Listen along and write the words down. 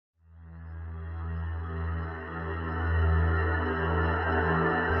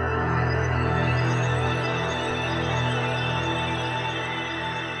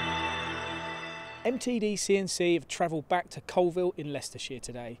MTDCNC have travelled back to Colville in Leicestershire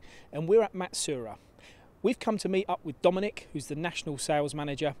today, and we're at Matsuura. We've come to meet up with Dominic, who's the National Sales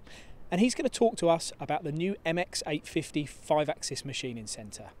Manager, and he's going to talk to us about the new MX850 5-axis machining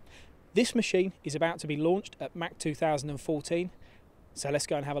centre. This machine is about to be launched at MAC 2014, so let's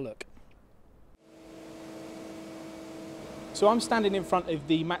go and have a look. So I'm standing in front of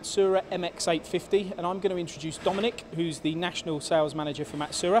the Matsuura MX850 and I'm going to introduce Dominic, who's the National Sales Manager for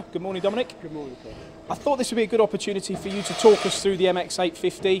Matsuura. Good morning, Dominic. Good morning, Paul. I thought this would be a good opportunity for you to talk us through the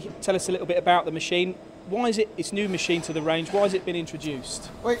MX850, tell us a little bit about the machine. Why is it's new machine to the range? Why has it been introduced?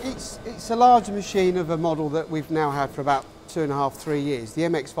 Well, it's a large machine of a model that we've now had for about 2.5 to 3 years. The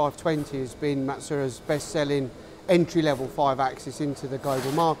MX520 has been Matsuura's best-selling entry-level 5-axis into the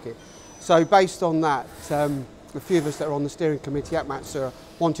global market. So based on that, a few of us that are on the steering committee at Matsuura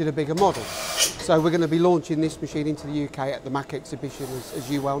wanted a bigger model. So we're going to be launching this machine into the UK at the MAC exhibition,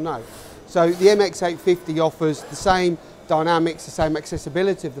 as you well know. So the MX850 offers the same dynamics, the same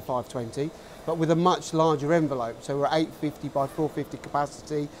accessibility of the 520, but with a much larger envelope. So we're 850 by 450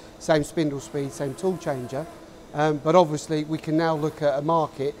 capacity, same spindle speed, same tool changer. But obviously we can now look at a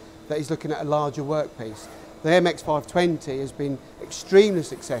market that is looking at a larger workpiece. The MX520 has been extremely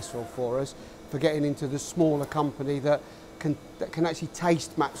successful for us for getting into the smaller company that can actually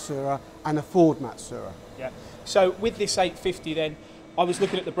taste Matsuura and afford Matsuura. Yeah. So with this 850 then, I was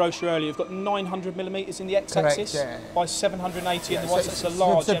looking at the brochure earlier, you've got 900mm in the x-axis by 780 in the y, so it's a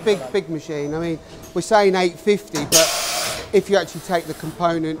large It's a big machine. I mean, we're saying 850, but if you actually take the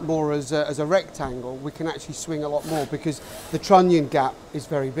component more as a rectangle, we can actually swing a lot more because the trunnion gap is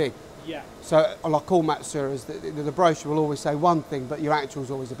very big. Yeah. So like all Matsuuras, the brochure will always say one thing, but your actual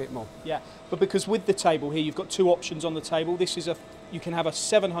is always a bit more. Yeah, but because with the table here, you've got two options on the table. This is you can have a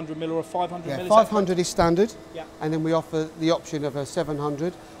 700mm or a 500mm. Yeah, 500 is standard, yeah. And then we offer the option of a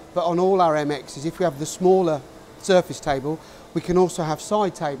 700. But on all our MXs, if we have the smaller surface table, we can also have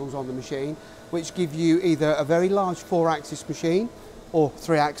side tables on the machine, which give you either a very large 4-axis machine or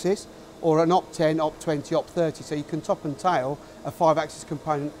 3-axis, or an OP10, OP20, OP30, so you can top and tail a 5-axis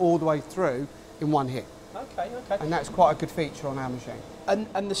component all the way through in one hit. Okay, okay. And that's quite a good feature on our machine.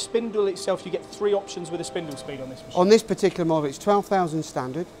 And the spindle itself, you get 3 options with a spindle speed on this machine? On this particular model, it's 12,000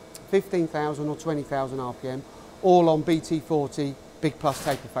 standard, 15,000 or 20,000 RPM, all on BT40 big plus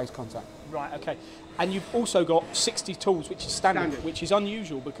taper face contact. Right, okay. And you've also got 60 tools, which is standard, which is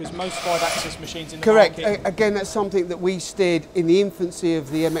unusual because most 5-axis machines in the market... Correct. Again, that's something that we steered in the infancy of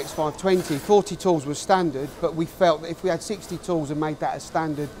the MX520. 40 tools was standard, but we felt that if we had 60 tools and made that a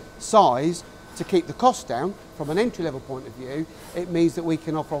standard size to keep the cost down from an entry-level point of view, it means that we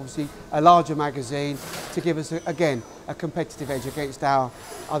can offer obviously a larger magazine to give us, again, a competitive edge against our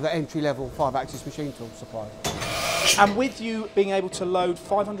other entry-level 5-axis machine tool suppliers. And with you being able to load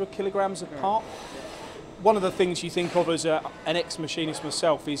 500 kilograms of part, one of the things you think of as an ex-machinist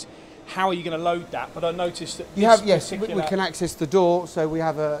myself is how are you going to load that? But I noticed that we can access the door, so we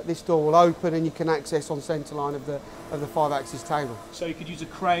have this door will open and you can access on centre line of the 5-axis table. So you could use a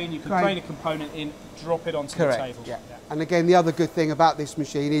crane, you could crane a component in, drop it onto the table. Yeah. And again, the other good thing about this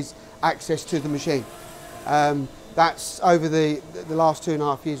machine is access to the machine. That's over the last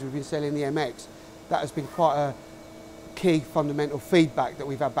 2.5 years we've been selling the MX. That has been quite a key fundamental feedback that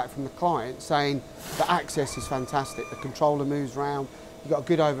we've had back from the client, saying the access is fantastic, the controller moves around, you've got a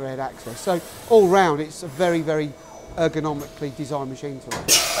good overhead access. So all round it's a very, very ergonomically designed machine tool.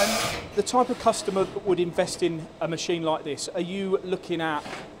 And the type of customer that would invest in a machine like this, are you looking at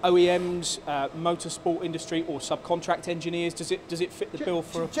OEMs, motorsport industry or subcontract engineers? Does it fit the bill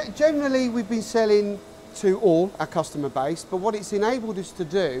for Generally we've been selling to all our customer base, but what it's enabled us to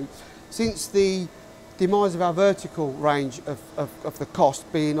do, since the demise of our vertical range of the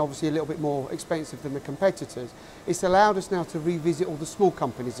cost being obviously a little bit more expensive than the competitors, it's allowed us now to revisit all the small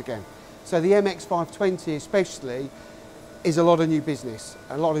companies again. So the MX520 especially is a lot of new business,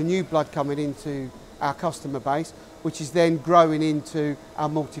 a lot of new blood coming into our customer base, which is then growing into our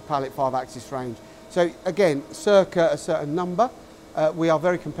multi-pallet 5-axis range. So again, circa a certain number, we are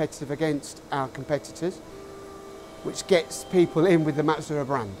very competitive against our competitors, which gets people in with the Matsuura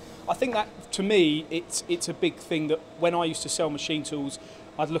brand. I think that, to me, it's a big thing that when I used to sell machine tools,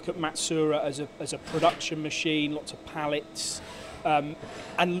 I'd look at Matsuura as a production machine, lots of pallets,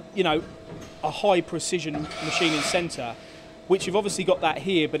 and you know, a high precision machining centre, which you've obviously got that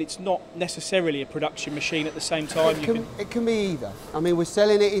here, but it's not necessarily a production machine at the same time. It can be either. I mean, we're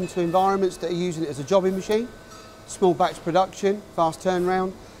selling it into environments that are using it as a jobbing machine, small batch production, fast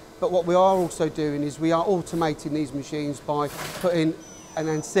turnaround, but what we are also doing is we are automating these machines by putting an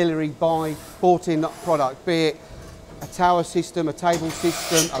ancillary bought-in product, be it a tower system, a table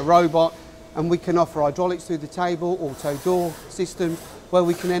system, a robot, and we can offer hydraulics through the table, auto door systems, where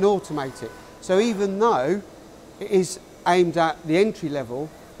we can then automate it. So even though it is aimed at the entry level,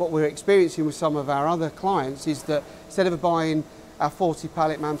 what we're experiencing with some of our other clients is that instead of buying our 40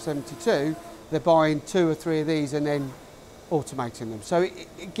 pallet MAM72, they're buying 2 or 3 of these and then automating them. So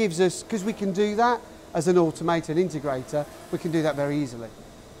it gives us, because we can do that as an automated integrator, we can do that very easily.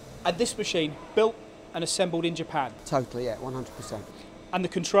 And this machine, built and assembled in Japan? Totally, yeah, 100%. And the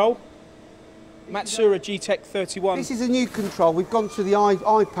control? Matsuura GTEC 31. This is a new control. We've gone to the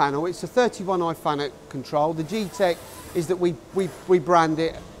I panel. It's a 31i FANUC control. The GTEC is that we brand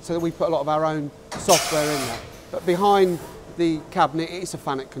it so that we put a lot of our own software in there. But behind the cabinet, it's a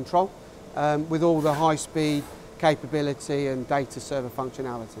FANUC control with all the high-speed capability and data server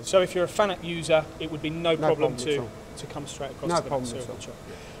functionality. So if you're a FANUC user, it would be no problem to come straight across to the Matsuura control.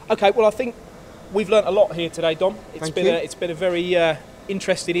 Okay, well I think we've learnt a lot here today, Dom. It's been a very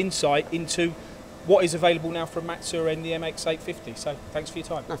interesting insight into what is available now from Matsuura in the MX850. So thanks for your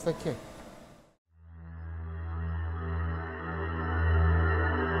time. No, thank you.